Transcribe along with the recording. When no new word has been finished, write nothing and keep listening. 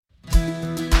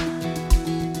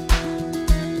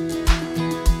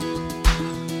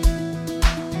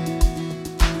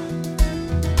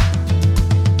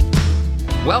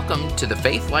Welcome to the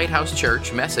Faith Lighthouse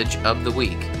Church Message of the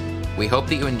Week. We hope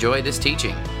that you enjoy this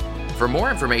teaching. For more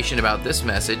information about this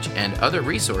message and other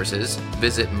resources,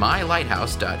 visit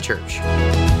mylighthouse.church.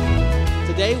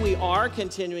 Today we are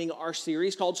continuing our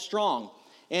series called Strong,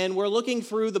 and we're looking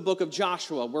through the book of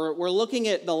Joshua. We're looking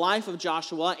at the life of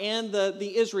Joshua and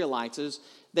the Israelites as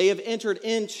they have entered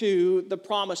into the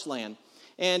Promised Land.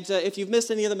 And if you've missed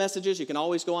any of the messages, you can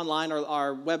always go online or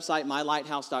our website,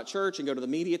 mylighthouse.church, and go to the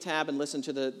media tab and listen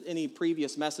to any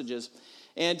previous messages.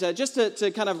 And just to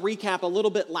kind of recap a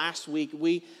little bit last week,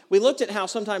 we looked at how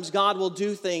sometimes God will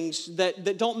do things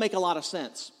that don't make a lot of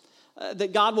sense.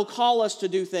 That God will call us to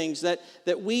do things that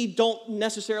we don't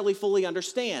necessarily fully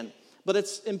understand. But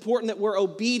it's important that we're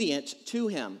obedient to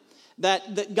Him.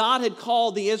 That God had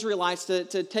called the Israelites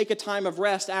to take a time of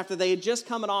rest after they had just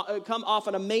come off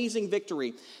an amazing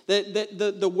victory. That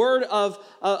the word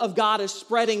of God is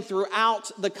spreading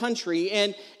throughout the country.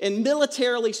 And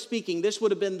militarily speaking, this would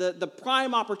have been the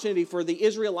prime opportunity for the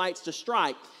Israelites to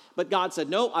strike. But God said,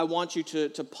 no, I want you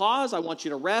to pause. I want you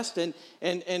to rest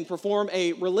and perform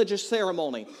a religious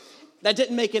ceremony. That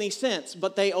didn't make any sense,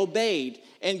 but they obeyed,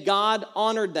 and God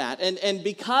honored that. And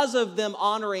because of them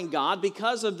honoring God,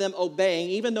 because of them obeying,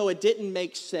 even though it didn't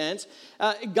make sense,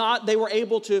 they were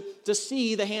able to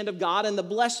see the hand of God and the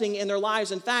blessing in their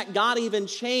lives. In fact, God even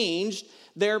changed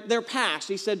their past.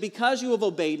 He said, because you have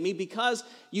obeyed me, because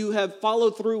you have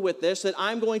followed through with this, that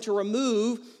I'm going to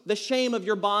remove the shame of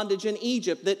your bondage in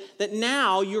Egypt, that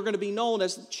now you're going to be known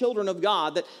as children of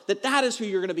God, that is who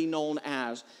you're going to be known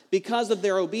as because of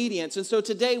their obedience. And so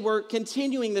today we're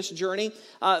continuing this journey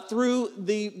through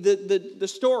the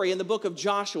story in the book of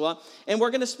Joshua, and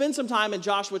we're going to spend some time in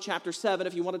Joshua chapter 7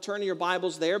 if you want to turn to your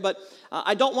Bibles there, but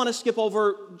I don't want to skip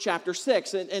over chapter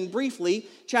 6. And briefly,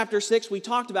 chapter 6 we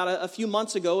talked about a few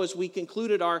months ago as we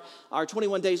concluded our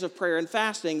 21 days of prayer and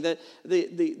fasting, that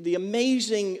the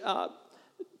amazing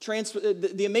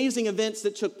the amazing events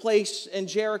that took place in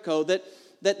Jericho, that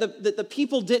the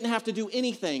people didn't have to do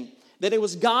anything, that it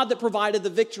was God that provided the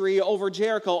victory over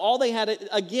Jericho. All they had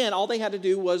to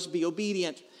do was be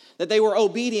obedient, that they were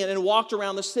obedient and walked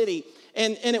around the city.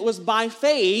 And it was by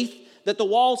faith that the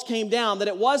walls came down, that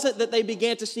it wasn't that they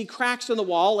began to see cracks in the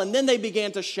wall and then they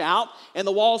began to shout and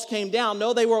the walls came down.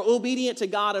 No, they were obedient to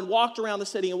God and walked around the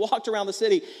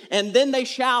city and then they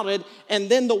shouted and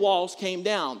then the walls came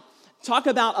down. Talk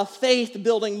about a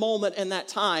faith-building moment in that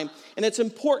time. And it's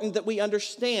important that we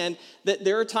understand that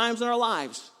there are times in our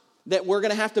lives that we're going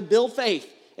to have to build faith,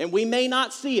 and we may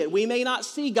not see it. We may not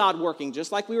see God working,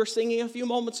 just like we were singing a few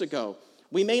moments ago.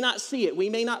 We may not see it. We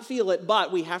may not feel it,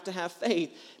 but we have to have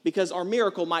faith because our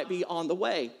miracle might be on the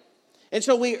way. And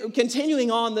so we're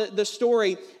continuing on the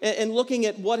story and looking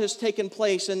at what has taken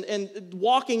place and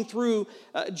walking through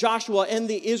Joshua and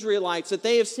the Israelites, that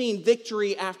they have seen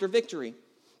victory after victory.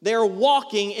 They're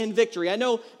walking in victory. I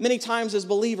know many times as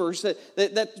believers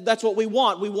that's what we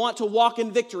want. We want to walk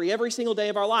in victory every single day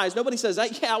of our lives. Nobody says,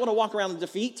 yeah, I want to walk around in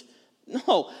defeat.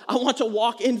 No, I want to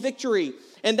walk in victory.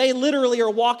 And they literally are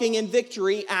walking in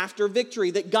victory after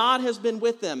victory, that God has been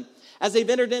with them as they've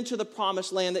entered into the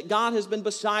Promised Land, that God has been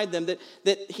beside them,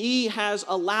 that He has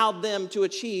allowed them to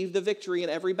achieve the victory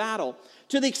in every battle.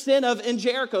 To the extent of in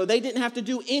Jericho, they didn't have to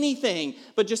do anything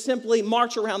but just simply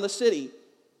march around the city.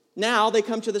 Now they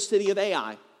come to the city of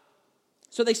Ai.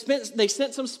 So they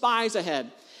sent some spies ahead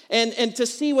and to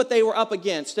see what they were up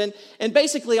against. And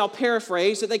basically, I'll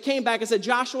paraphrase, that they came back and said,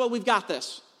 Joshua, we've got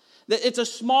this. It's a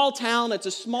small town.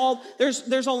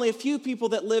 There's only a few people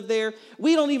that live there.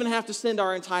 We don't even have to send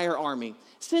our entire army.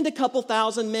 Send a couple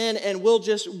thousand men and we'll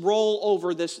just roll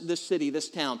over this city, this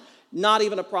town. Not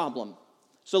even a problem.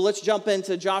 So let's jump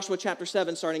into Joshua chapter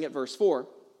 7, starting at verse 4.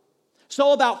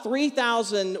 So about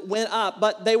 3,000 went up,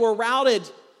 but they were routed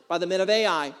by the men of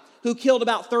Ai, who killed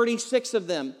about 36 of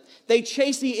them. They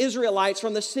chased the Israelites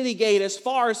from the city gate as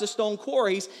far as the stone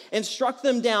quarries and struck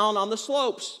them down on the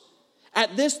slopes.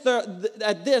 At this,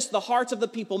 the hearts of the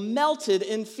people melted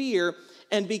in fear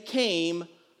and became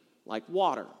like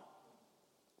water.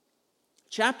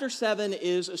 Chapter 7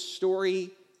 is a story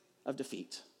of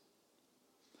defeat.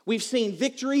 We've seen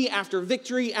victory after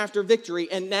victory after victory,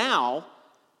 and now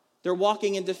they're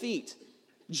walking in defeat.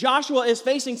 Joshua is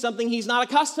facing something he's not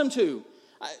accustomed to.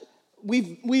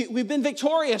 We've been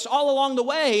victorious all along the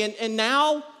way, and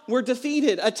now we're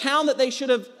defeated. A town that they should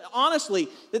have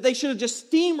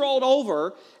just steamrolled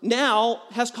over now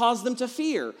has caused them to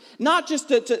fear. Not just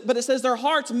but it says their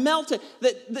hearts melted.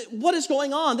 That what is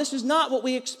going on? This is not what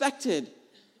we expected.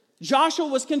 Joshua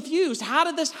was confused. How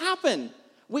did this happen?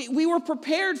 We were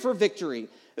prepared for victory.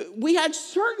 We had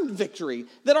certain victory,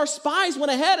 that our spies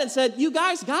went ahead and said, you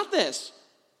guys got this.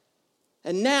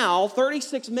 And now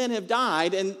 36 men have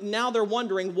died, and now they're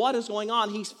wondering what is going on.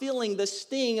 He's feeling the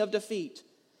sting of defeat.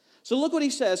 So look what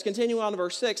he says, continuing on to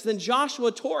verse 6. Then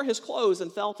Joshua tore his clothes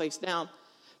and fell face down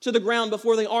to the ground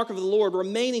before the ark of the Lord,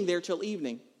 remaining there till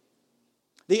evening.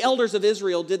 The elders of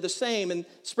Israel did the same and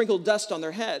sprinkled dust on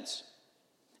their heads.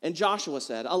 And Joshua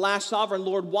said, Alas, sovereign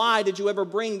Lord, why did you ever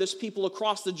bring this people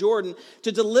across the Jordan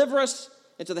to deliver us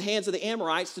into the hands of the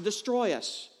Amorites to destroy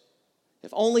us?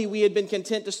 If only we had been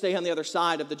content to stay on the other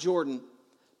side of the Jordan.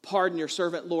 Pardon your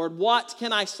servant, Lord. What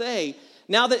can I say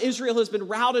now that Israel has been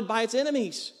routed by its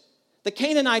enemies? The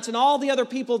Canaanites and all the other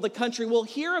people of the country will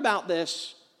hear about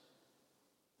this,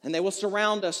 and they will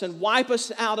surround us and wipe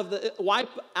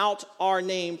out our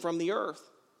name from the earth.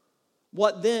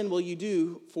 What then will you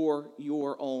do for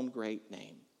your own great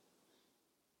name?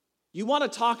 You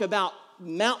want to talk about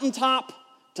mountaintop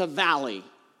to valley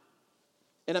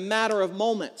in a matter of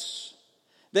moments.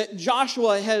 That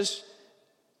Joshua has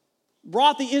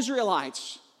brought the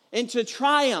Israelites into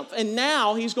triumph, and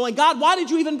now he's going, God, why did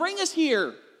you even bring us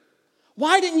here?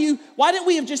 Why didn't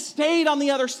we have just stayed on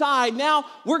the other side? Now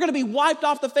we're going to be wiped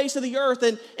off the face of the earth,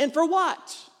 and for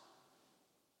what?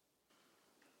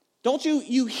 Don't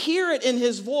you hear it in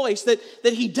his voice that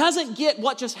he doesn't get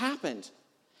what just happened?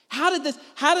 How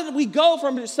did we go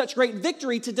from such great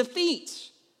victory to defeat?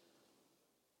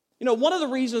 You know, one of the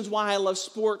reasons why I love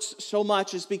sports so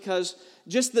much is because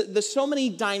just the so many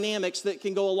dynamics that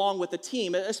can go along with a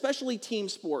team, especially team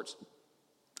sports.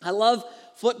 I love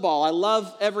football. I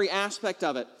love every aspect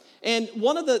of it. And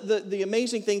one of the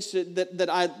amazing things that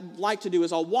I like to do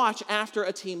is I'll watch after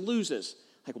a team loses.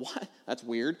 Like, what? That's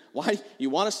weird. Why?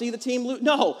 You want to see the team lose?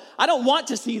 No, I don't want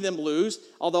to see them lose,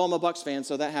 although I'm a Bucs fan,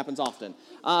 so that happens often.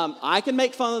 I can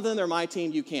make fun of them. They're my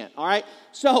team. You can't, all right?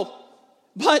 So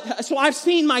I've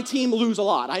seen my team lose a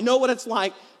lot. I know what it's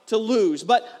like to lose.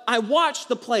 But I watch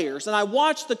the players and I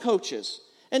watch the coaches,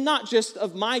 and not just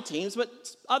of my teams,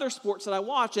 but other sports that I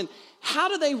watch. And how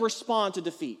do they respond to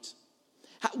defeat?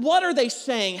 What are they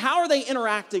saying? How are they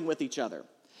interacting with each other?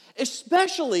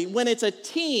 Especially when it's a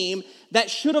team that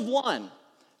should have won.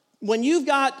 When you've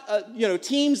got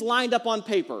teams lined up on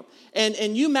paper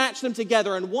and you match them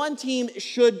together and one team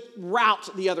should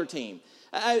rout the other team.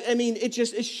 I mean, it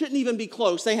shouldn't even be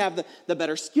close. They have the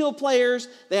better skill players.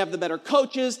 They have the better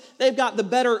coaches. They've got the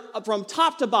better, from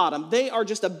top to bottom. They are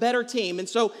just a better team. And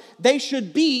so they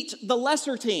should beat the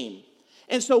lesser team.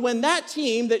 And so when that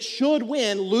team that should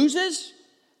win loses,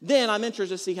 then I'm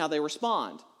interested to see how they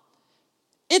respond.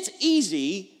 It's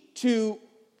easy to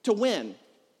win.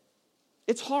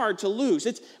 It's hard to lose.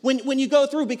 It's when you go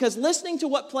through, because listening to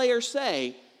what players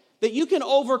say, that you can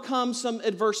overcome some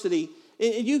adversity.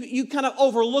 You kind of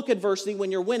overlook adversity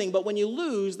when you're winning, but when you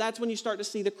lose, that's when you start to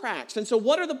see the cracks. And so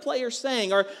what are the players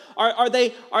saying? Are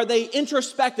they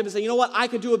introspective and say, you know what, I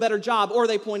could do a better job? Or are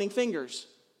they pointing fingers?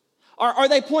 Are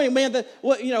they pointing, man,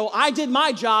 I did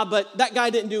my job, but that guy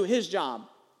didn't do his job?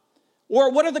 Or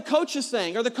what are the coaches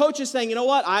saying? Are the coaches saying, you know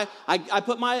what, I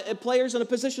put my players in a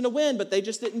position to win, but they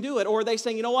just didn't do it? Or are they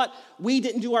saying, you know what, we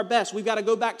didn't do our best. We've got to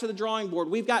go back to the drawing board.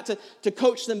 We've got to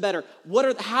coach them better.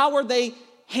 How are they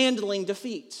handling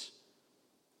defeat?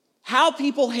 How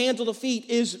people handle defeat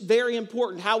is very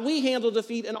important. How we handle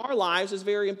defeat in our lives is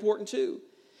very important too.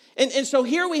 And so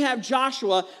here we have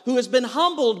Joshua, who has been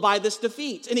humbled by this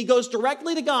defeat, and he goes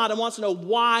directly to God and wants to know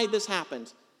why this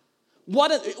happened.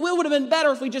 It would have been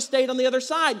better if we just stayed on the other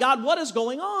side. God, what is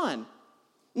going on?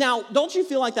 Now, don't you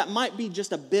feel like that might be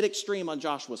just a bit extreme on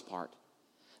Joshua's part?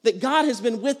 That God has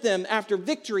been with them after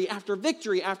victory, after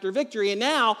victory, after victory, and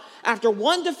now, after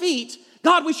one defeat,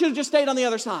 God, we should have just stayed on the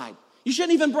other side. You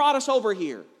shouldn't even brought us over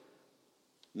here.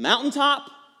 Mountaintop,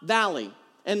 valley,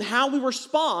 and how we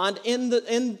respond in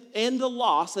the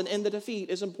loss and in the defeat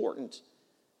is important.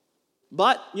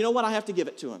 But you know what? I have to give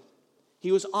it to him.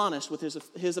 He was honest with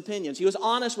his opinions. He was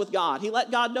honest with God. He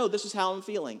let God know, this is how I'm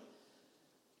feeling.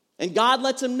 And God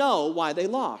lets him know why they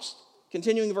lost.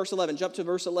 Continuing verse 11, jump to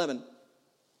verse 11.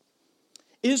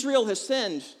 Israel has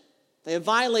sinned. They have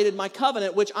violated my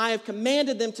covenant, which I have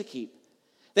commanded them to keep.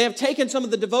 They have taken some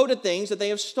of the devoted things that they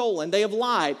have stolen. They have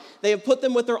lied. They have put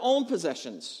them with their own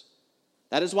possessions.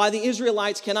 That is why the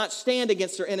Israelites cannot stand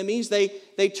against their enemies.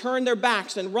 They turn their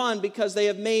backs and run because they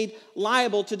have made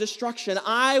liable to destruction.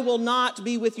 I will not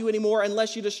be with you anymore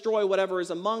unless you destroy whatever is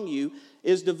among you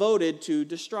is devoted to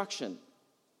destruction.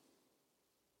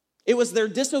 It was their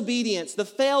disobedience, the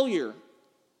failure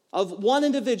of one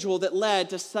individual that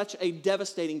led to such a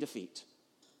devastating defeat.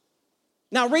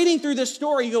 Now, reading through this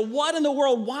story, you go, what in the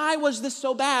world? Why was this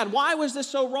so bad? Why was this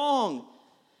so wrong?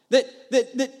 That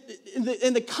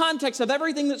in the context of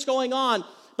everything that's going on,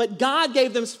 but God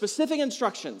gave them specific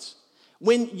instructions.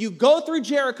 When you go through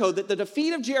Jericho, that the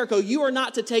defeat of Jericho, you are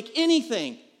not to take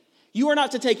anything. You are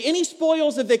not to take any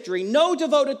spoils of victory, no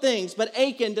devoted things, but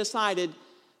Achan decided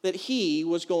that he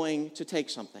was going to take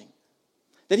something.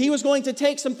 That he was going to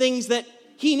take some things that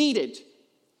he needed.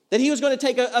 That he was going to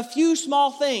take a few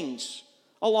small things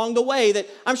along the way that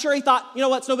I'm sure he thought, you know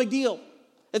what, it's no big deal.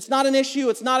 It's not an issue.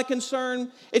 It's not a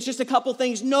concern. It's just a couple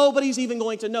things. Nobody's even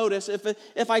going to notice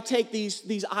if I take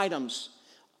these items.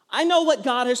 I know what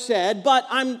God has said, but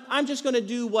I'm just going to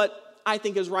do what I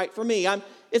think is right for me.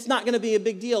 It's not going to be a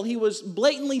big deal. He was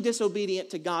blatantly disobedient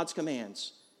to God's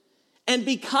commands. And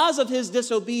because of his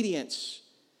disobedience,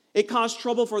 it caused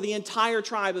trouble for the entire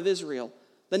tribe of Israel,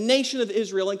 the nation of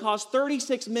Israel, and caused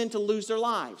 36 men to lose their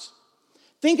lives.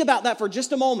 Think about that for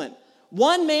just a moment.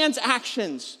 One man's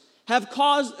actions have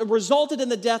resulted in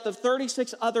the death of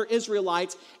 36 other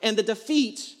Israelites and the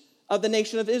defeat of the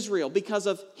nation of Israel because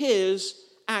of his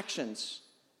actions.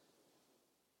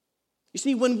 You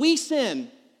see, when we sin,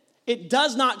 it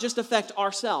does not just affect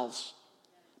ourselves,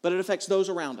 but it affects those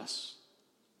around us.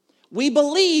 We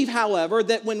believe, however,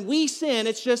 that when we sin,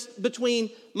 it's just between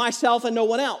myself and no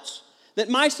one else. That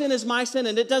my sin is my sin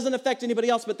and it doesn't affect anybody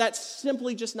else, but that's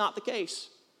simply just not the case.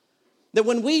 That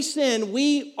when we sin,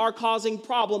 we are causing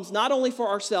problems not only for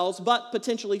ourselves, but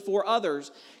potentially for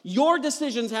others. Your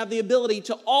decisions have the ability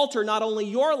to alter not only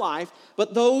your life,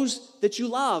 but those that you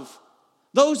love,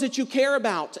 those that you care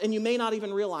about, and you may not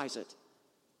even realize it.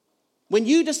 When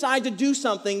you decide to do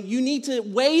something, you need to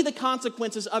weigh the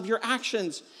consequences of your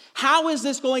actions. How is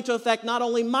this going to affect not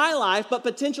only my life, but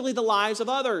potentially the lives of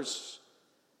others?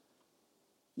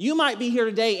 You might be here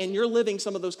today and you're living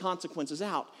some of those consequences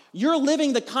out. You're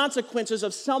living the consequences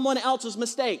of someone else's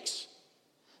mistakes.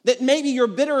 That maybe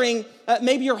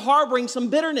you're harboring some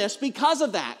bitterness because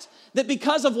of that. That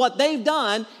because of what they've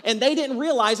done and they didn't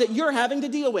realize that you're having to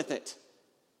deal with it.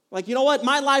 Like, you know what?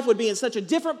 My life would be in such a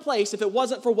different place if it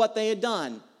wasn't for what they had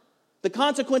done. The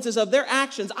consequences of their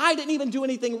actions. I didn't even do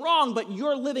anything wrong, but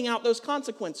you're living out those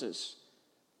consequences.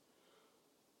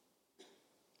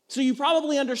 So you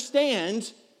probably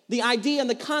understand the idea and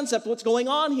the concept of what's going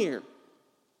on here.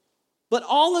 But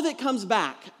all of it comes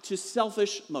back to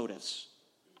selfish motives.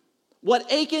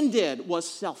 What Achan did was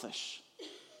selfish.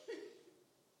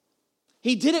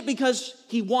 He did it because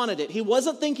he wanted it. He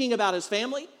wasn't thinking about his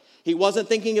family. He wasn't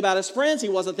thinking about his friends. He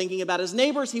wasn't thinking about his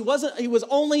neighbors. He was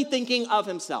only thinking of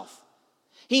himself.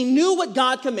 He knew what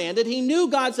God commanded. He knew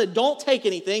God said, don't take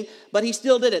anything, but he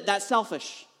still did it. That's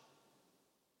selfish.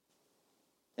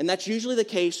 And that's usually the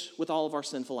case with all of our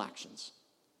sinful actions.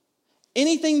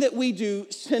 Anything that we do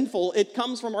sinful, it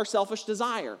comes from our selfish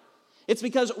desire. It's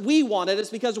because we want it.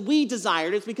 It's because we desire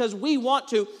it. It's because we want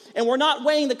to, and we're not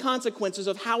weighing the consequences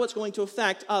of how it's going to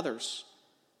affect others.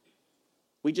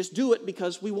 We just do it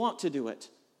because we want to do it.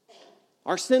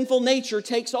 Our sinful nature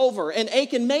takes over. And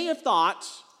Achan may have thought,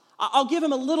 I'll give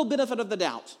him a little benefit of the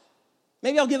doubt.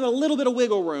 Maybe I'll give him a little bit of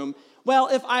wiggle room. Well,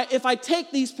 if I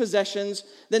take these possessions,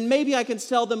 then maybe I can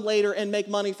sell them later and make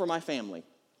money for my family.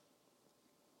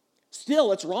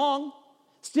 Still, it's wrong.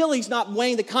 Still, he's not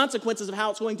weighing the consequences of how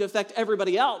it's going to affect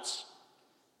everybody else.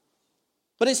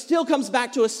 But it still comes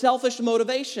back to a selfish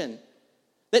motivation.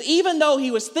 That even though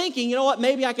he was thinking, you know what,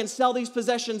 maybe I can sell these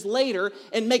possessions later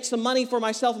and make some money for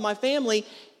myself and my family,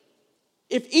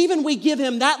 if even we give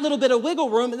him that little bit of wiggle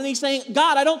room, then he's saying,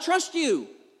 God, I don't trust you.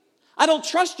 I don't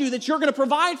trust you that you're going to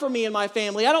provide for me and my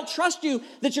family. I don't trust you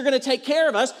that you're going to take care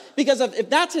of us, because if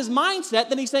that's his mindset,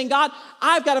 then he's saying, God,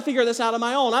 I've got to figure this out on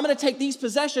my own. I'm going to take these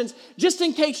possessions just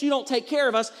in case you don't take care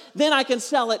of us. Then I can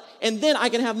sell it and then I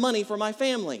can have money for my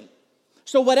family.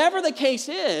 So whatever the case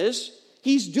is,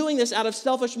 he's doing this out of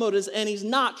selfish motives and he's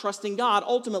not trusting God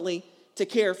ultimately to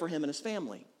care for him and his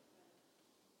family.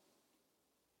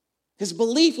 His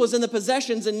belief was in the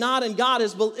possessions and not in God.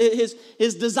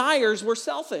 His desires were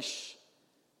selfish.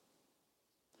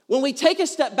 When we take a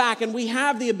step back, and we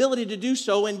have the ability to do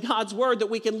so in God's word, that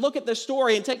we can look at this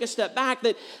story and take a step back,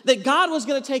 that God was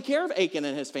going to take care of Achan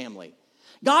and his family.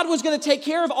 God was going to take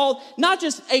care of all, not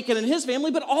just Achan and his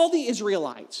family, but all the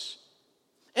Israelites.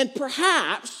 And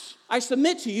perhaps, I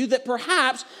submit to you that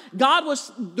perhaps God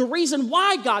was, the reason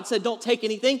why God said don't take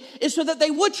anything is so that they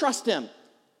would trust him.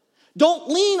 Don't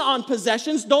lean on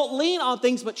possessions, don't lean on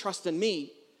things, but trust in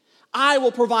me. I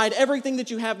will provide everything that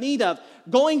you have need of.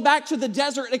 Going back to the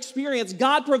desert experience,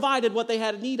 God provided what they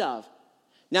had need of.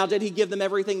 Now, did he give them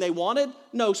everything they wanted?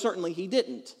 No, certainly he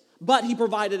didn't. But he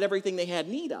provided everything they had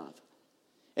need of.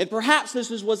 And perhaps this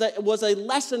was a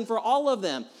lesson for all of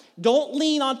them. Don't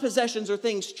lean on possessions or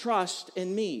things, trust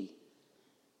in me.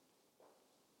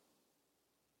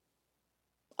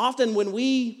 Often when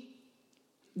we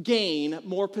gain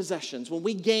more possessions, when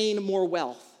we gain more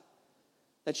wealth,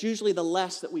 that's usually the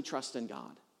less that we trust in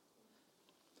God.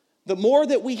 The more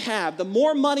that we have, the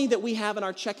more money that we have in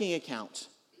our checking account,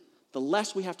 the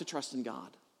less we have to trust in God.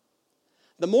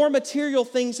 The more material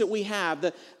things that we have,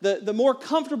 the more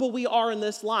comfortable we are in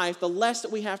this life, the less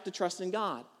that we have to trust in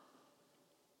God.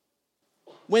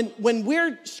 When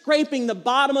we're scraping the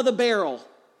bottom of the barrel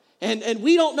and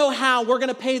we don't know how we're going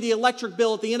to pay the electric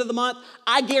bill at the end of the month,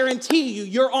 I guarantee you,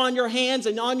 you're on your hands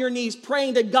and on your knees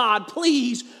praying to God,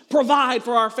 please provide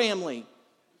for our family.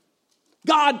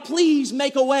 God, please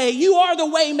make a way. You are the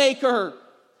way maker.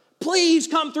 Please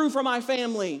come through for my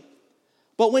family.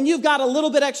 But when you've got a little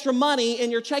bit extra money in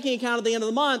your checking account at the end of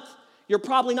the month, you're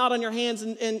probably not on your hands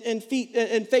and feet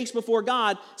and face before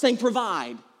God saying,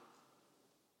 provide.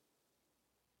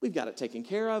 We've got it taken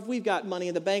care of. We've got money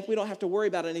in the bank. We don't have to worry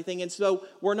about anything. And so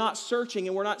we're not searching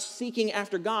and we're not seeking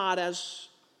after God as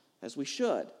we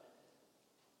should.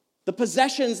 The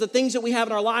possessions, the things that we have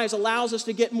in our lives allows us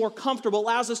to get more comfortable,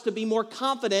 allows us to be more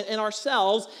confident in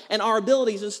ourselves and our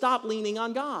abilities and stop leaning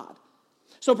on God.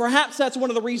 So perhaps that's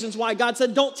one of the reasons why God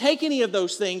said, don't take any of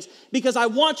those things, because I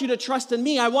want you to trust in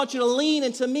me. I want you to lean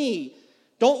into me.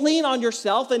 Don't lean on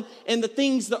yourself and the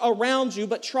things that are around you,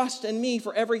 but trust in me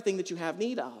for everything that you have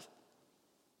need of.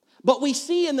 But we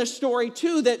see in this story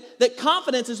too that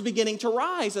confidence is beginning to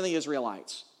rise in the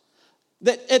Israelites.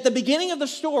 That at the beginning of the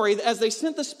story, as they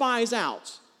sent the spies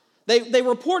out, they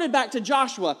reported back to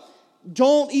Joshua,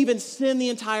 don't even send the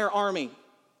entire army.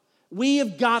 We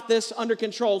have got this under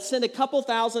control. Send a couple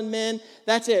thousand men,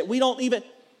 that's it. We don't even...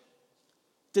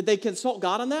 Did they consult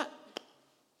God on that?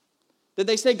 Did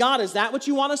they say, God, is that what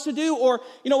you want us to do? Or,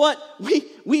 you know what,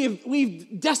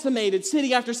 we've decimated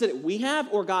city after city. We have,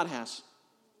 or God has?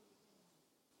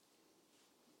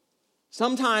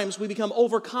 Sometimes we become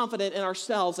overconfident in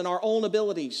ourselves and our own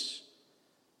abilities.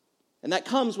 And that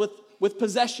comes with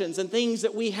possessions and things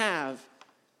that we have,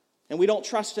 and we don't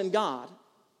trust in God.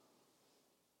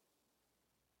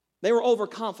 They were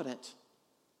overconfident.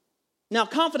 Now,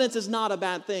 confidence is not a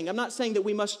bad thing. I'm not saying that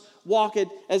we must walk it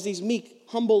as these meek,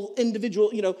 humble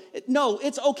individual, No,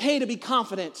 it's okay to be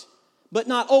confident, but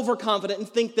not overconfident and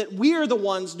think that we're the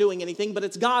ones doing anything, but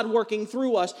it's God working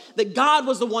through us, that God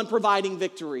was the one providing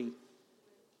victory.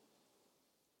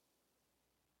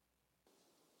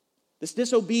 This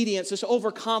disobedience, this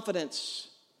overconfidence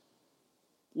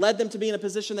led them to be in a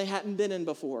position they hadn't been in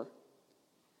before.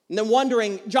 And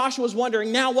then Joshua's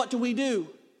wondering, now what do we do?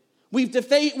 We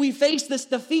faced this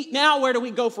defeat, now where do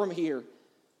we go from here?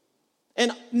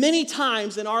 And many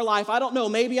times in our life, I don't know,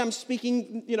 maybe I'm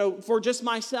speaking, for just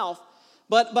myself,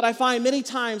 but I find many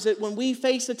times that when we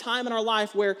face a time in our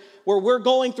life where we're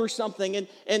going through something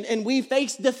and we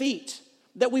face defeat,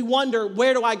 that we wonder,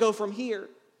 where do I go from here?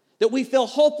 That we feel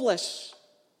hopeless.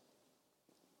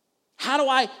 How do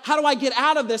I get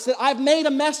out of this? That I've made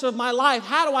a mess of my life.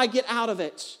 How do I get out of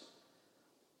it?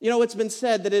 It's been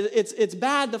said that it's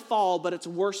bad to fall, but it's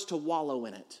worse to wallow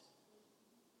in it.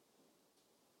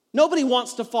 Nobody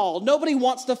wants to fall. Nobody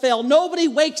wants to fail. Nobody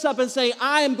wakes up and say,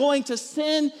 I am going to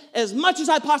sin as much as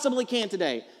I possibly can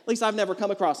today. At least I've never come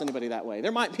across anybody that way.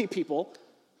 There might be people,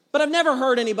 but I've never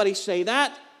heard anybody say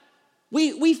that.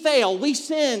 We fail, we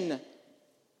sin.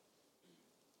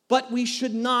 But we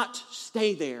should not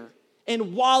stay there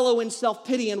and wallow in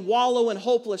self-pity and wallow in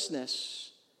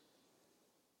hopelessness.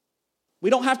 We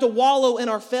don't have to wallow in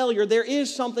our failure. There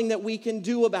is something that we can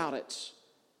do about it.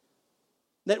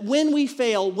 That when we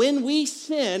fail, when we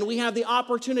sin, we have the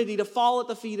opportunity to fall at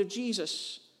the feet of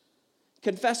Jesus,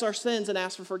 confess our sins, and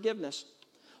ask for forgiveness.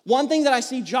 One thing that I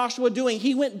see Joshua doing,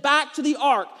 he went back to the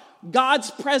ark,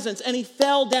 God's presence, and he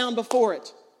fell down before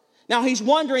it. Now he's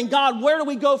wondering, God, where do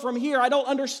we go from here? I don't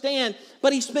understand.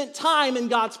 But he spent time in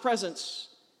God's presence.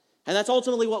 And that's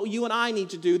ultimately what you and I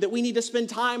need to do, that we need to spend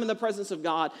time in the presence of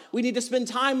God. We need to spend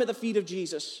time at the feet of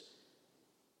Jesus.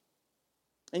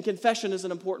 And confession is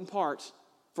an important part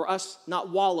for us not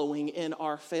wallowing in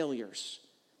our failures.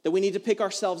 That we need to pick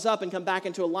ourselves up and come back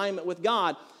into alignment with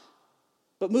God.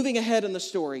 But moving ahead in the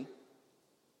story,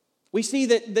 we see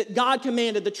that God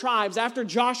commanded the tribes, after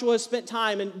Joshua spent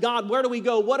time, and God, where do we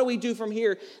go? What do we do from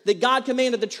here? That God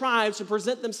commanded the tribes to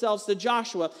present themselves to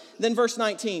Joshua. Then verse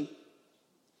 19.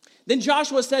 Then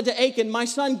Joshua said to Achan, my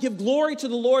son, give glory to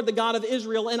the Lord, the God of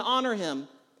Israel, and honor him.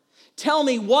 Tell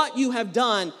me what you have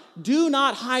done. Do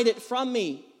not hide it from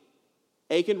me.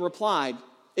 Achan replied,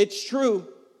 it's true.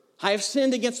 I have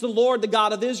sinned against the Lord, the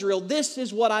God of Israel. This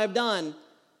is what I have done.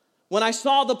 When I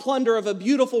saw the plunder of a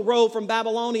beautiful robe from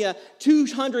Babylonia,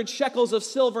 200 shekels of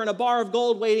silver and a bar of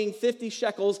gold weighing 50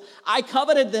 shekels, I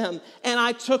coveted them and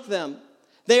I took them.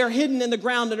 They are hidden in the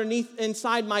ground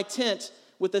inside my tent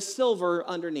with the silver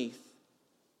underneath.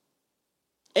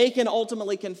 Achan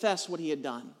ultimately confessed what he had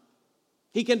done.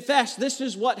 He confessed, this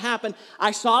is what happened.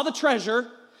 I saw the treasure,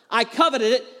 I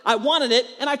coveted it, I wanted it,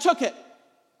 and I took it.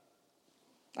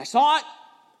 I saw it,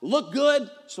 looked good,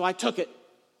 so I took it.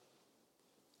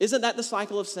 Isn't that the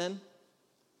cycle of sin?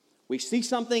 We see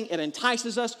something, it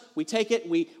entices us, we take it,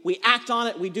 we act on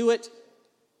it, we do it.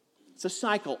 It's a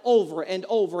cycle over and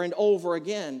over and over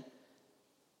again.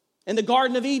 In the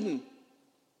Garden of Eden,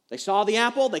 they saw the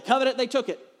apple, they coveted it, they took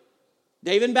it.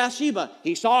 David and Bathsheba,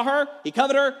 he saw her, he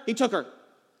coveted her, he took her.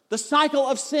 The cycle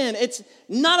of sin,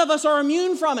 none of us are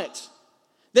immune from it.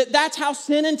 That's how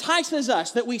sin entices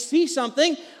us, that we see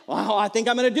something, well, I think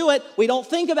I'm going to do it. We don't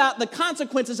think about the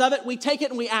consequences of it, we take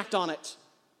it and we act on it.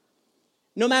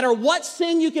 No matter what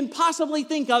sin you can possibly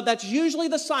think of, that's usually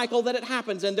the cycle that it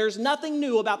happens, and there's nothing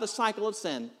new about the cycle of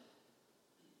sin.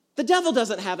 The devil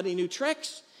doesn't have any new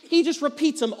tricks. He just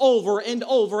repeats them over and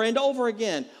over and over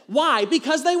again. Why?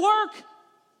 Because they work.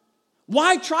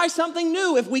 Why try something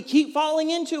new if we keep falling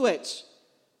into it?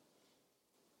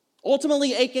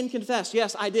 Ultimately, Achan confessed,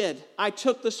 yes, I did. I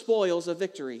took the spoils of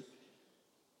victory.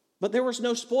 But there was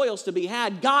no spoils to be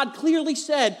had. God clearly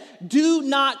said, do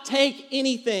not take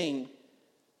anything.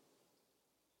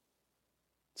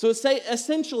 So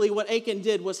essentially what Achan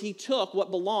did was he took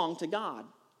what belonged to God.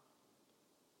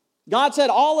 God said,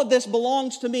 all of this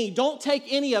belongs to me. Don't take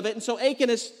any of it. And so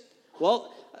Achan is,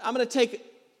 well, I'm just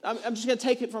going to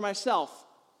take it for myself.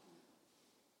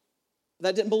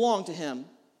 That didn't belong to him.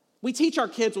 We teach our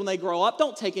kids when they grow up,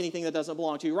 don't take anything that doesn't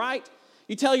belong to you, right?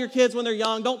 You tell your kids when they're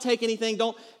young, don't take anything,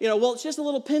 well, it's just a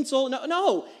little pencil.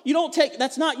 No, you don't take,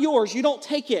 that's not yours. You don't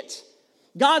take it.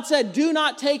 God said, do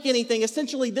not take anything.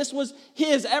 Essentially, this was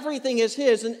his. Everything is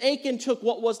his. And Achan took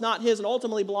what was not his and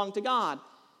ultimately belonged to God.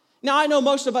 Now, I know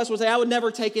most of us would say, I would never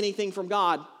take anything from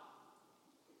God.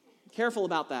 Careful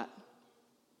about that.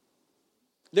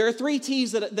 There are 3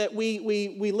 T's that we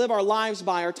live our lives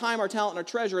by, our time, our talent, and our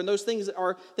treasure, and those things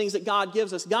are things that God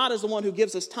gives us. God is the one who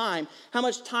gives us time. How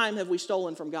much time have we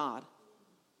stolen from God?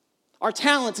 Our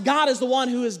talents, God is the one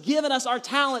who has given us our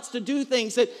talents to do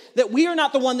things that we are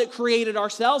not the one that created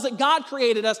ourselves, that God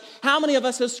created us. How many of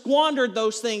us have squandered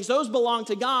those things? Those belong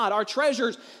to God. Our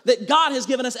treasures that God has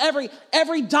given us,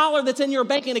 every dollar that's in your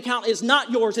banking account is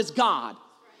not yours, it's God.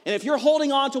 And if you're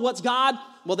holding on to what's God,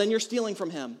 well, then you're stealing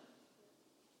from him.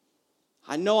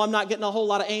 I know I'm not getting a whole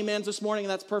lot of amens this morning,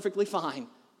 and that's perfectly fine.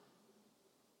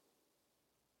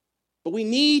 But we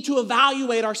need to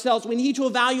evaluate ourselves. We need to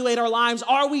evaluate our lives.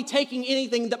 Are we taking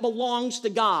anything that belongs to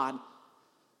God?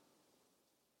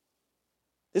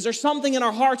 Is there something in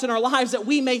our hearts and our lives that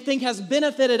we may think has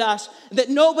benefited us that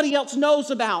nobody else knows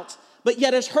about, but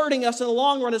yet is hurting us in the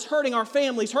long run, is hurting our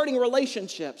families, hurting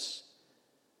relationships?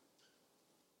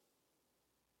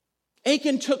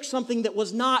 Achan took something that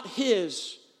was not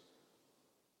his,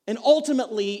 and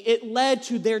ultimately it led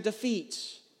to their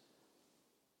defeat.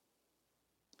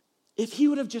 If he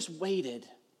would have just waited,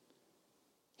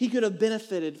 he could have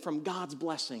benefited from God's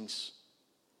blessings.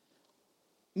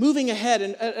 Moving ahead,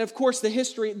 and of course the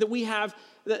history that we have,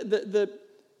 the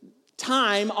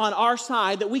time on our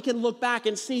side that we can look back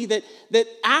and see that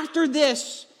after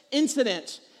this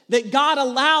incident, that God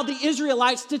allowed the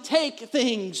Israelites to take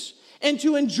things and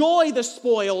to enjoy the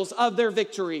spoils of their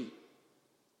victory.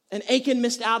 And Achan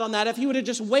missed out on that. If he would have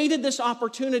just waited this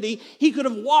opportunity, he could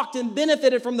have walked and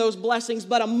benefited from those blessings.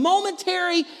 But a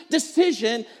momentary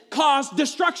decision caused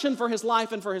destruction for his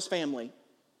life and for his family.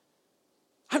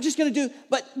 I'm just going to do,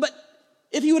 but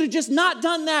if he would have just not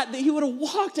done that, he would have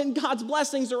walked in God's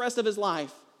blessings the rest of his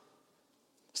life.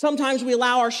 Sometimes we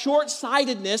allow our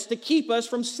short-sightedness to keep us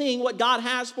from seeing what God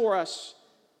has for us.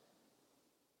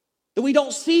 That we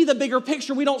don't see the bigger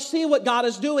picture. We don't see what God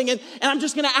is doing. And I'm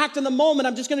just going to act in the moment.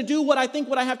 I'm just going to do what I think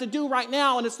what I have to do right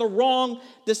now. And it's the wrong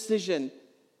decision.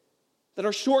 That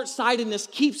our short-sightedness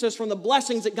keeps us from the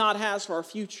blessings that God has for our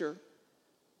future.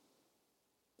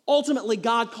 Ultimately,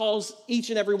 God calls each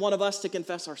and every one of us to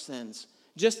confess our sins,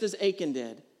 just as Achan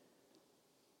did.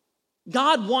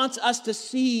 God wants us to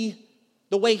see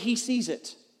the way he sees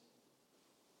it.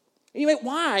 Anyway,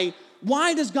 why?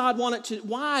 Why does God want it to?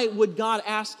 Why would God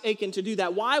ask Achan to do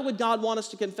that? Why would God want us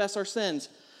to confess our sins?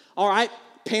 All right,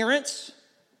 parents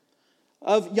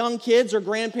of young kids or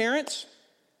grandparents,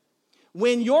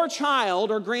 when your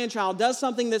child or grandchild does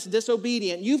something that's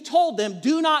disobedient, you've told them,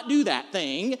 do not do that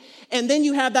thing, and then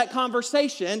you have that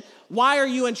conversation. Why are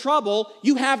you in trouble?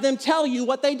 You have them tell you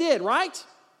what they did, right?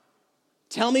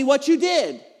 Tell me what you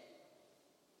did.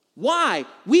 Why?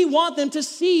 We want them to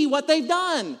see what they've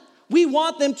done. We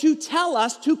want them to tell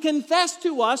us, to confess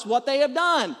to us what they have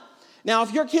done. Now,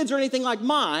 if your kids are anything like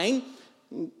mine,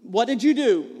 what did you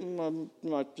do?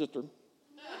 My sister.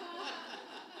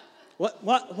 What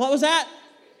was that?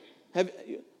 I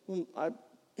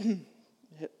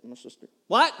hit my sister.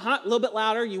 What? Huh? A little bit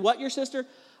louder. You what your sister?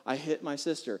 I hit my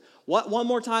sister. What? One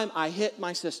more time. I hit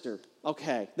my sister.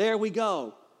 Okay, there we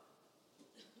go.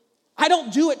 I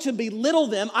don't do it to belittle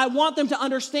them. I want them to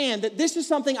understand that this is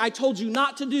something I told you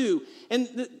not to do.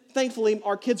 And thankfully,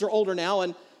 our kids are older now,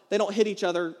 and they don't hit each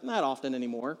other that often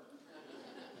anymore.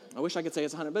 I wish I could say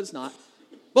it's 100, but it's not.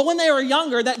 But when they were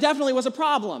younger, that definitely was a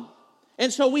problem.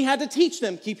 And so we had to teach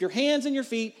them, keep your hands and your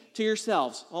feet to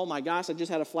yourselves. Oh my gosh, I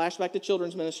just had a flashback to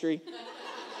children's ministry.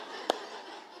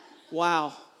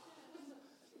 Wow.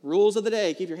 Rules of the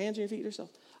day, keep your hands and your feet to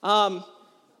yourself.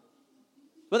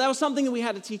 But that was something that we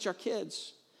had to teach our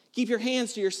kids. Keep your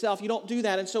hands to yourself. You don't do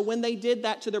that. And so when they did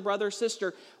that to their brother or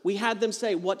sister, we had them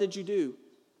say, what did you do?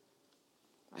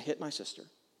 I hit my sister.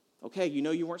 Okay, you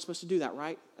know you weren't supposed to do that,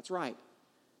 right? That's right.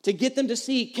 To get them to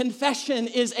see confession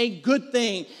is a good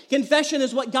thing. Confession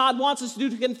is what God wants us to do,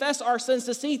 to confess our sins,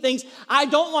 to see things. I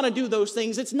don't want to do those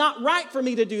things. It's not right for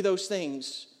me to do those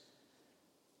things.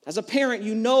 As a parent,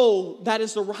 you know that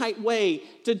is the right way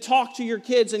to talk to your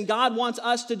kids, and God wants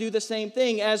us to do the same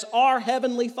thing. As our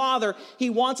Heavenly Father, He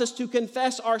wants us to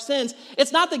confess our sins.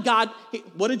 It's not that God,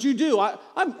 what did you do?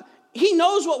 He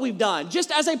knows what we've done.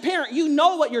 Just as a parent, you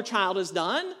know what your child has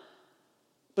done,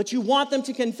 but you want them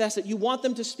to confess it. You want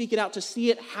them to speak it out, to see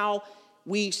it how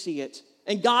we see it.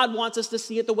 And God wants us to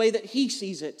see it the way that He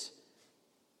sees it.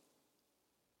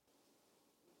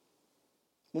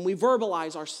 When we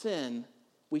verbalize our sin,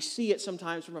 we see it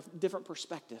sometimes from a different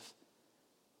perspective.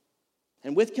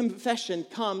 And with confession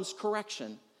comes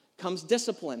correction, comes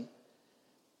discipline.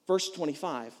 Verse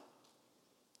 25.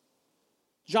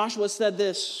 Joshua said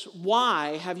this,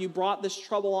 why have you brought this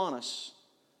trouble on us?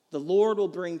 The Lord will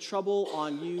bring trouble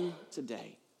on you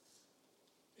today.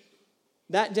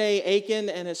 That day, Achan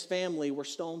and his family were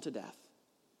stoned to death.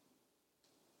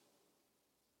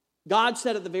 God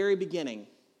said at the very beginning,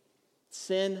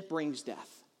 sin brings death.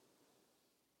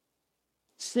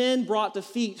 Sin brought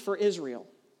defeat for Israel.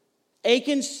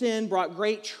 Achan's sin brought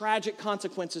great tragic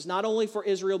consequences, not only for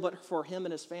Israel, but for him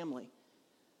and his family.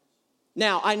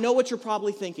 Now, I know what you're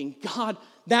probably thinking. God,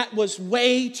 that was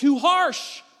way too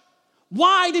harsh.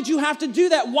 Why did you have to do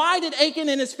that? Why did Achan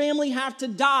and his family have to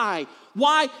die?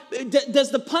 Why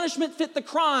does the punishment fit the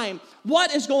crime?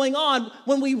 What is going on?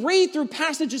 When we read through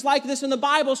passages like this in the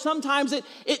Bible, sometimes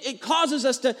it causes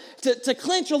us to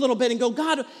clench a little bit and go,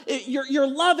 God, you're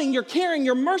loving, you're caring,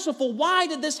 you're merciful. Why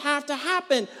did this have to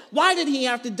happen? Why did he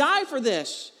have to die for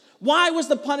this? Why was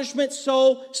the punishment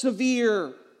so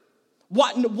severe?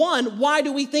 Why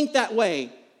do we think that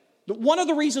way? One of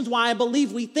the reasons why I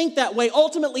believe we think that way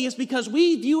ultimately is because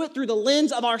we view it through the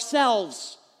lens of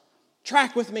ourselves.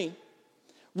 Track with me.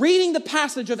 Reading the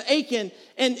passage of Achan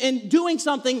and doing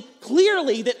something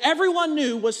clearly that everyone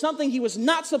knew was something he was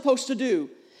not supposed to do.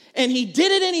 And he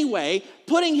did it anyway,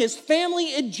 putting his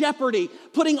family in jeopardy,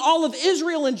 putting all of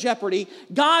Israel in jeopardy.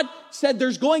 God said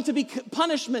there's going to be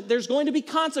punishment, there's going to be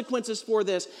consequences for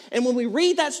this. And when we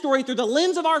read that story through the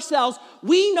lens of ourselves,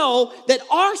 we know that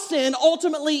our sin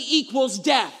ultimately equals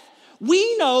death.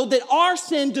 We know that our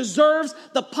sin deserves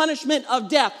the punishment of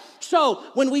death. So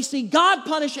when we see God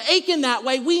punish Achan that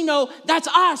way, we know that's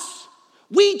us.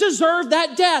 We deserve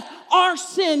that death. Our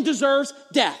sin deserves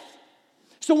death.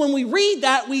 So when we read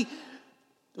that,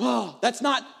 that's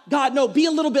not God. No, be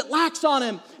a little bit lax on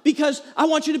him because I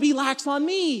want you to be lax on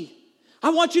me.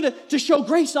 I want you to show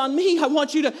grace on me. I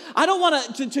don't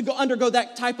want to undergo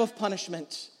that type of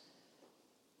punishment.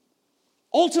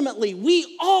 Ultimately,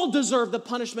 we all deserve the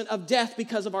punishment of death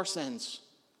because of our sins.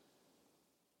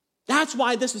 That's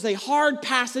why this is a hard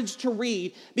passage to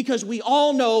read, because we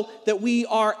all know that we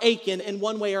are Achan in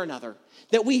one way or another,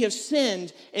 that we have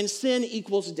sinned and sin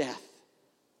equals death.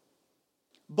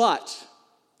 But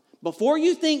before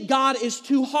you think God is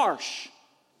too harsh,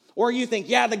 or you think,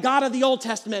 the God of the Old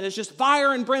Testament is just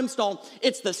fire and brimstone,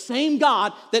 it's the same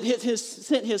God that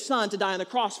sent his son to die on the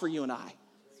cross for you and I.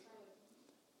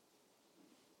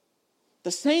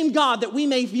 The same God that we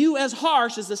may view as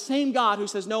harsh is the same God who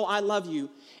says, no, I love you,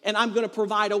 and I'm going to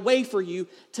provide a way for you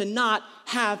to not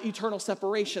have eternal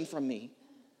separation from me.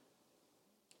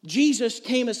 Jesus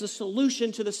came as the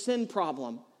solution to the sin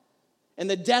problem and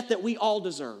the death that we all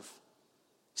deserve.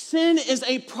 Sin is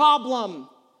a problem.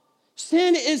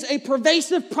 Sin is a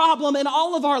pervasive problem in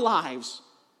all of our lives.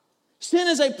 Sin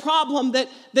is a problem that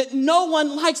no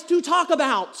one likes to talk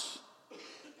about.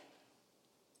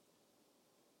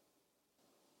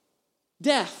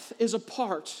 Death is a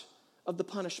part of the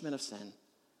punishment of sin.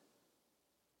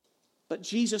 But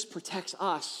Jesus protects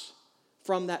us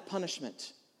from that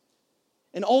punishment.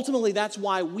 And ultimately, that's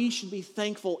why we should be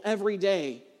thankful every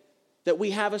day that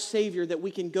we have a Savior that we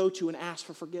can go to and ask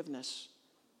for forgiveness.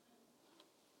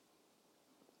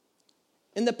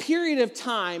 In the period of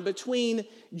time between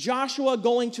Joshua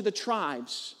going to the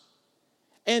tribes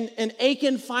and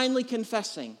Achan finally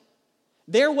confessing,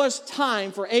 there was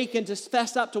time for Achan to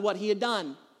fess up to what he had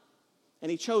done,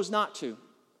 and he chose not to.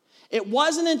 It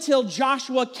wasn't until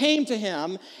Joshua came to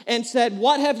him and said,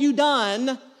 "What have you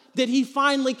done?" did he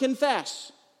finally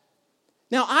confess.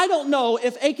 Now, I don't know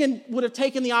if Achan would have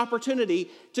taken the opportunity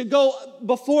to go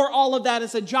before all of that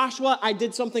and said, "Joshua, I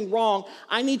did something wrong.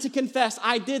 I need to confess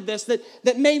I did this,"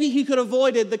 that maybe he could have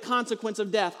avoided the consequence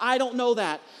of death. I don't know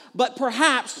that. But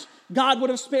perhaps God would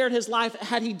have spared his life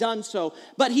had he done so.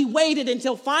 But he waited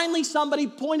until finally somebody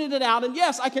pointed it out, and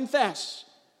yes, I confess.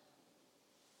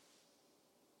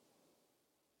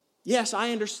 Yes,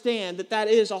 I understand that that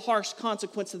is a harsh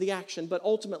consequence of the action, but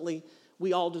ultimately,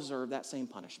 we all deserve that same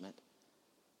punishment.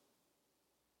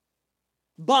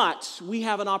 But we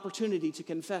have an opportunity to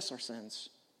confess our sins.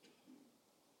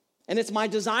 And it's my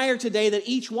desire today that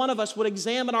each one of us would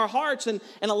examine our hearts and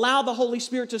allow the Holy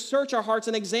Spirit to search our hearts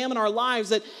and examine our lives,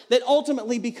 that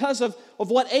ultimately, because of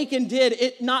what Achan did,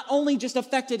 it not only just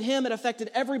affected him, it affected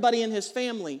everybody in his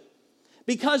family.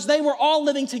 Because they were all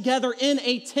living together in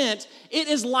a tent, it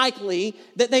is likely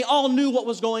that they all knew what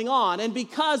was going on. And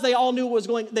because they all knew what was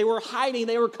going on, they were hiding,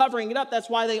 they were covering it up. That's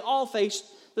why they all faced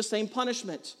the same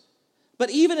punishment. But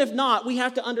even if not, we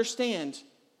have to understand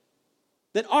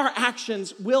that our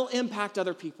actions will impact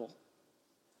other people.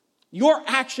 Your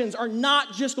actions are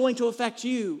not just going to affect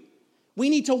you. We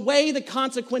need to weigh the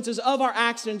consequences of our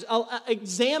actions,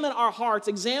 examine our hearts,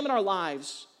 examine our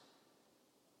lives.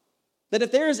 That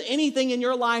if there is anything in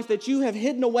your life that you have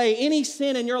hidden away, any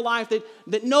sin in your life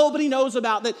that nobody knows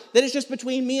about, that is just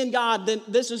between me and God, then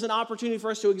this is an opportunity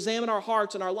for us to examine our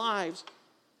hearts and our lives.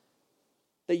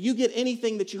 That you get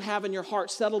anything that you have in your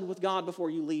heart settled with God before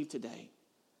you leave today.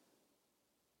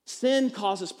 Sin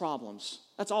causes problems.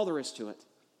 That's all there is to it.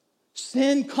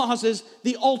 Sin causes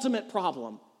the ultimate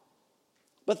problem.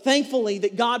 But thankfully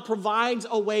that God provides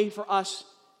a way for us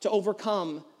to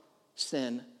overcome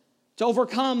sin, to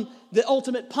overcome the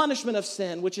ultimate punishment of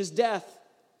sin, which is death.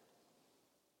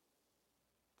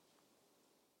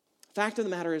 Fact of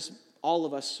the matter is, all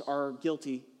of us are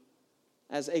guilty,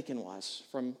 as Achan was,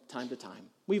 from time to time.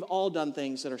 We've all done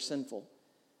things that are sinful.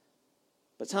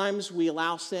 But times we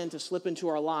allow sin to slip into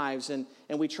our lives and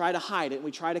we try to hide it, and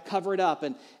we try to cover it up,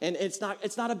 and it's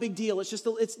not a big deal.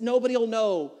 It's nobody will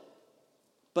know.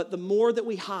 But the more that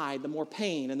we hide, the more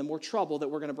pain and the more trouble that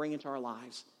we're going to bring into our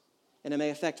lives. And it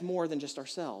may affect more than just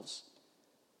ourselves.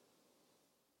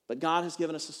 But God has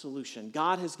given us a solution.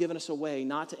 God has given us a way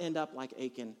not to end up like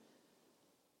Achan,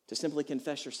 to simply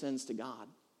confess your sins to God.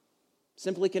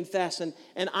 Simply confess. And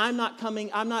I'm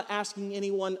not asking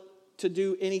anyone to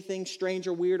do anything strange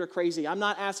or weird or crazy. I'm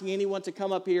not asking anyone to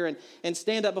come up here and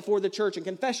stand up before the church and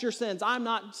confess your sins. I'm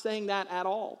not saying that at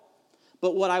all.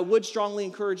 But what I would strongly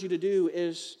encourage you to do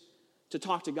is to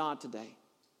talk to God today.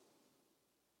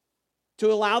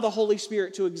 To allow the Holy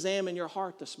Spirit to examine your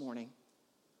heart this morning.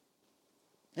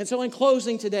 And so in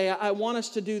closing today, I want us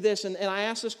to do this, and I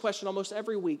ask this question almost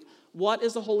every week. What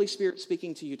is the Holy Spirit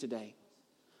speaking to you today?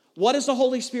 What is the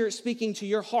Holy Spirit speaking to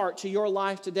your heart, to your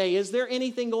life today? Is there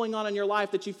anything going on in your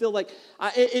life that you feel like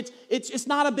it's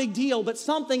not a big deal, but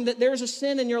something that there's a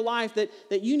sin in your life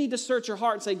that you need to search your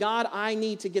heart and say, God, I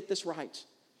need to get this right.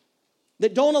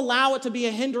 That don't allow it to be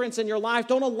a hindrance in your life.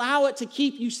 Don't allow it to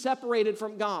keep you separated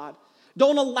from God.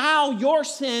 Don't allow your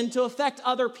sin to affect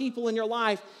other people in your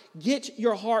life. Get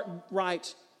your heart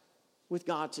right with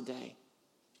God today.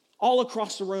 All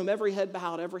across the room, every head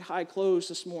bowed, every eye closed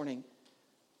this morning.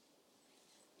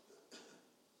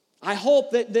 I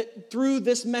hope that through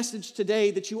this message today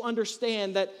that you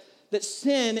understand that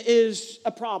sin is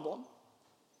a problem.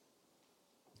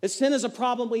 That sin is a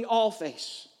problem we all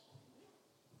face.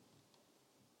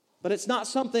 But it's not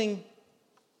something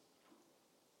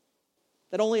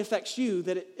that only affects you,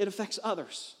 that it affects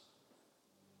others.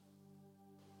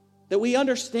 That we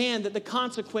understand that the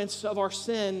consequence of our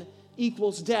sin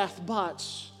equals death, but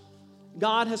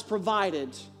God has provided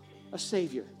a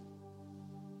Savior.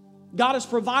 God has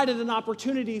provided an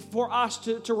opportunity for us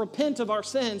to repent of our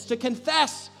sins, to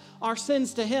confess our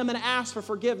sins to Him and ask for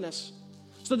forgiveness,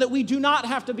 so that we do not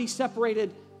have to be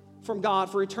separated from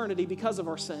God for eternity because of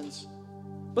our sins,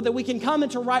 but that we can come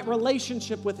into right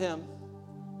relationship with Him.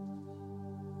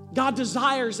 God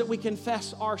desires that we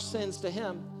confess our sins to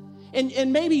Him.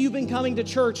 And maybe you've been coming to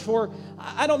church for,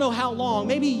 I don't know how long,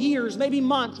 maybe years, maybe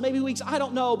months, maybe weeks, I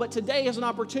don't know, but today is an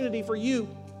opportunity for you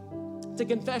to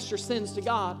confess your sins to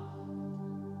God.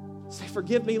 Say,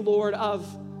 forgive me, Lord,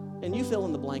 and you fill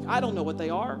in the blank. I don't know what they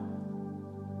are.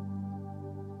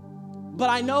 But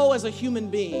I know as a human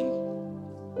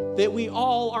being that we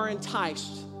all are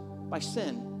enticed by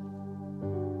sin.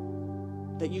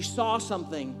 That you saw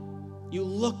something, you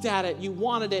looked at it, you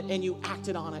wanted it, and you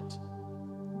acted on it.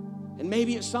 And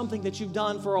maybe it's something that you've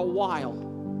done for a while,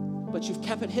 but you've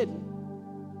kept it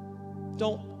hidden.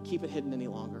 Don't keep it hidden any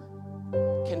longer.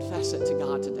 Confess it to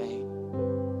God today.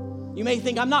 You may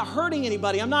think, I'm not hurting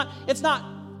anybody. You don't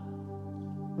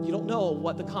know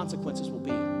what the consequences will be.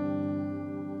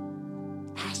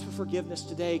 Ask for forgiveness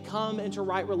today. Come into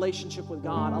right relationship with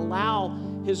God. Allow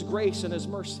His grace and His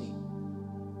mercy.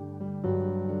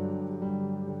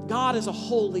 God is a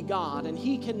holy God, and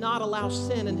He cannot allow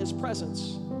sin in His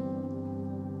presence.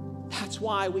 That's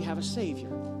why we have a Savior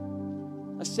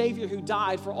who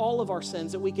died for all of our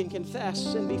sins, that we can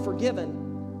confess and be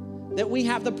forgiven, that we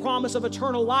have the promise of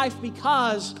eternal life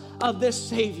because of this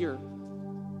Savior.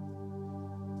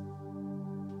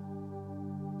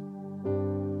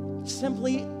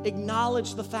 Simply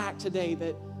acknowledge the fact today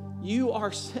that you are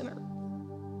a sinner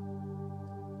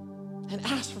and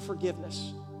ask for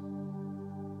forgiveness.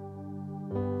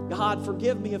 God,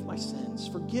 forgive me of my sins.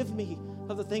 Forgive me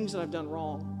of the things that I've done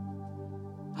wrong.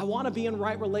 I want to be in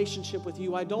right relationship with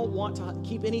you. I don't want to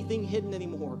keep anything hidden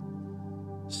anymore.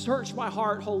 Search my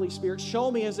heart, Holy Spirit.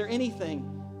 Show me, is there anything?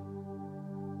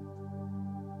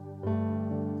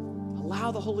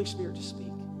 Allow the Holy Spirit to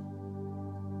speak.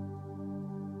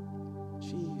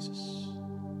 Jesus.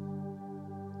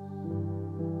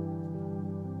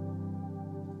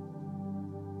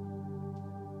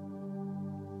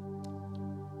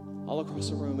 All across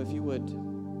the room, if you would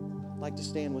like to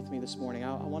stand with me this morning,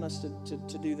 I want us to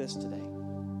do this today.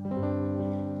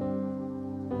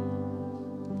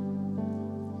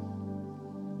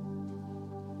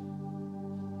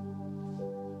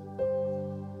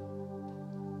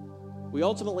 We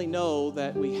ultimately know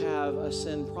that we have a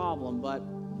sin problem, but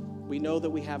we know that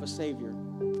we have a Savior.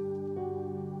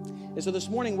 And so this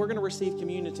morning, we're going to receive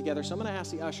communion together. So I'm going to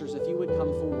ask the ushers if you would come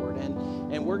forward,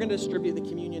 and we're going to distribute the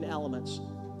communion elements.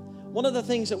 One of the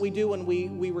things that we do when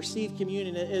we receive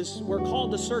communion is we're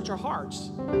called to search our hearts.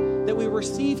 That we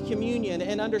receive communion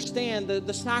and understand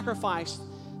the sacrifice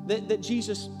that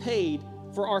Jesus paid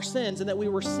for our sins, and that we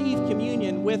receive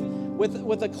communion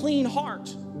with a clean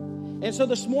heart. And so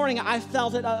this morning, I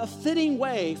felt it a fitting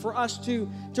way for us to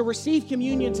receive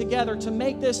communion together, to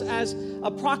make this as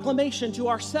a proclamation to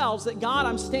ourselves that, God,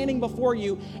 I'm standing before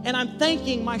you, and I'm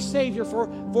thanking my Savior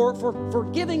for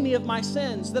forgiving me of my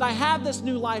sins, that I have this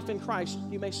new life in Christ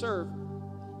you may serve.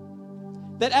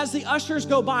 That as the ushers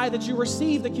go by, that you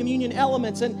receive the communion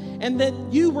elements, and that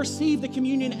you receive the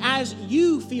communion as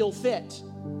you feel fit.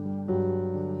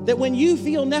 That when you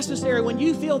feel necessary, when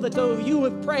you feel that though you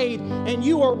have prayed and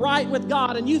you are right with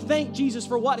God and you thank Jesus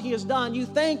for what He has done, you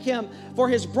thank Him for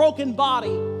His broken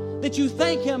body, that you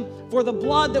thank Him for the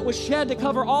blood that was shed to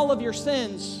cover all of your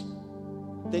sins,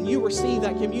 then you receive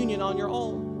that communion on your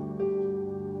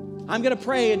own. I'm going to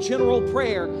pray a general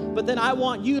prayer, but then I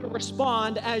want you to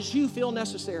respond as you feel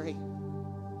necessary.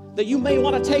 That you may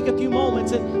want to take a few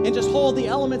moments and just hold the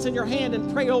elements in your hand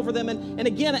and pray over them, and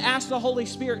again ask the Holy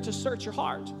Spirit to search your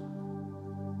heart.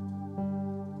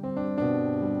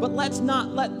 But let's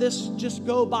not let this just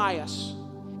go by us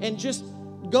and just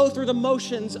go through the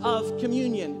motions of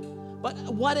communion. But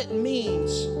what it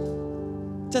means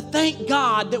to thank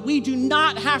God that we do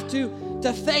not have to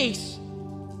face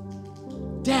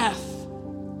death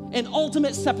and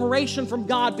ultimate separation from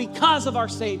God because of our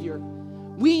Savior.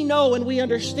 We know and we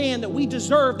understand that we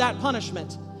deserve that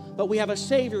punishment, but we have a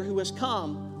Savior who has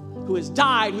come, who has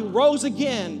died, who rose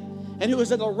again, and who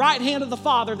is at the right hand of the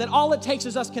Father, that all it takes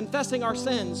is us confessing our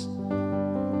sins,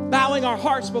 bowing our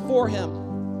hearts before Him,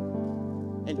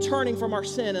 and turning from our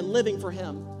sin and living for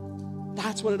Him.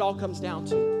 That's what it all comes down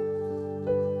to.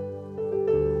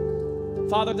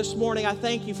 Father, this morning I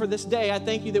thank you for this day. I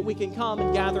thank you that we can come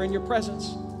and gather in your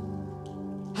presence.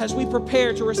 As we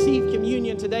prepare to receive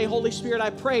communion today, Holy Spirit, I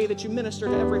pray that you minister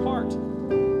to every heart.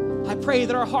 I pray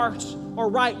that our hearts are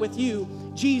right with you.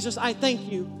 Jesus, I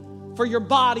thank you for your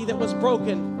body that was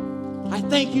broken. I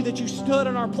thank you that you stood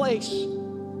in our place.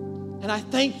 And I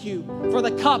thank you for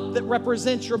the cup that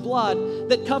represents your blood,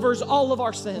 that covers all of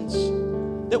our sins,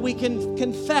 that we can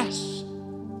confess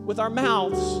with our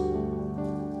mouths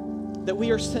that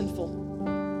we are sinful,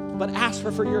 but ask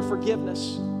for your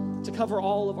forgiveness to cover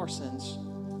all of our sins.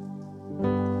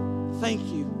 Thank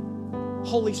you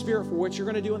Holy Spirit, for what you're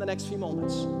going to do in the next few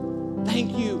moments.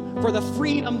 Thank you for the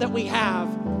freedom that we have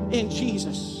in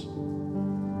Jesus.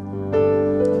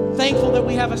 Thankful that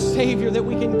we have a Savior that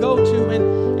we can go to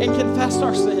and confess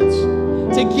our sins,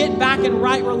 to get back in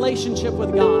right relationship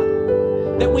with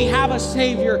God. That we have a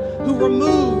Savior who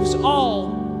removes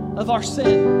all of our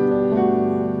sin.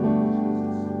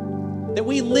 That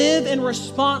we live in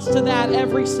response to that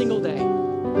every single day,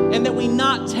 and that we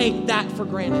not take that for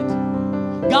granted.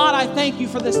 God, I thank you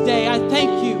for this day. I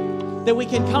thank you that we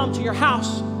can come to your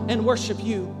house and worship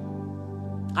you.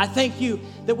 I thank you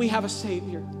that we have a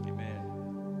Savior.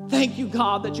 Amen. Thank you,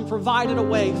 God, that you provided a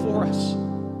way for us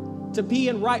to be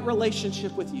in right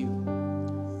relationship with you.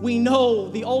 We know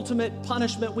the ultimate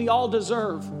punishment we all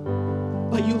deserve,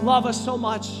 but you love us so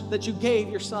much that you gave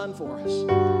your Son for us.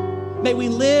 May we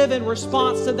live in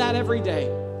response to that every day.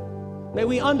 May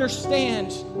we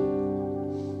understand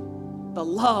the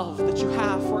love that you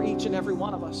have for each and every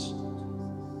one of us.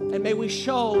 And may we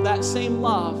show that same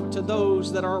love to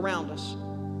those that are around us.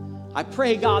 I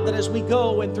pray, God, that as we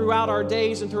go and throughout our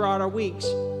days and throughout our weeks,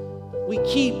 we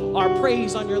keep our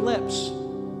praise on your lips,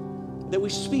 that we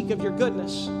speak of your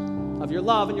goodness, of your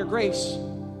love and your grace.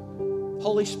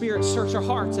 Holy Spirit, search our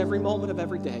hearts every moment of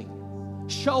every day.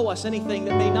 Show us anything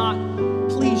that may not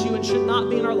please you and should not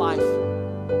be in our life,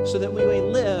 so that we may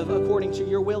live according to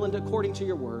your will and according to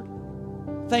your word.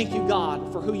 Thank you,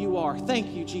 God, for who you are.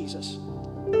 Thank you, Jesus,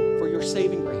 for your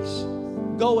saving grace.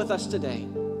 Go with us today.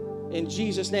 In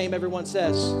Jesus' name, everyone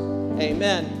says,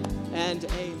 amen and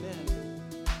amen.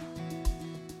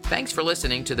 Thanks for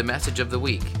listening to the Message of the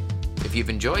Week. If you've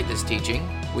enjoyed this teaching,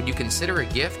 would you consider a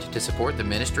gift to support the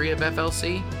ministry of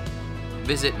FLC?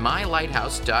 Visit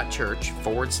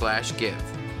mylighthouse.church/give.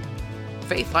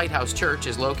 Faith Lighthouse Church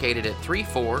is located at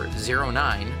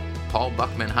 3409 Paul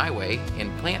Buckman Highway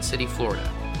in Plant City, Florida.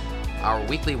 Our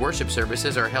weekly worship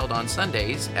services are held on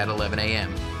Sundays at 11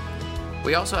 a.m.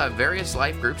 We also have various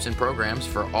life groups and programs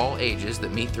for all ages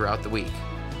that meet throughout the week.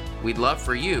 We'd love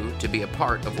for you to be a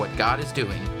part of what God is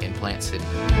doing in Plant City.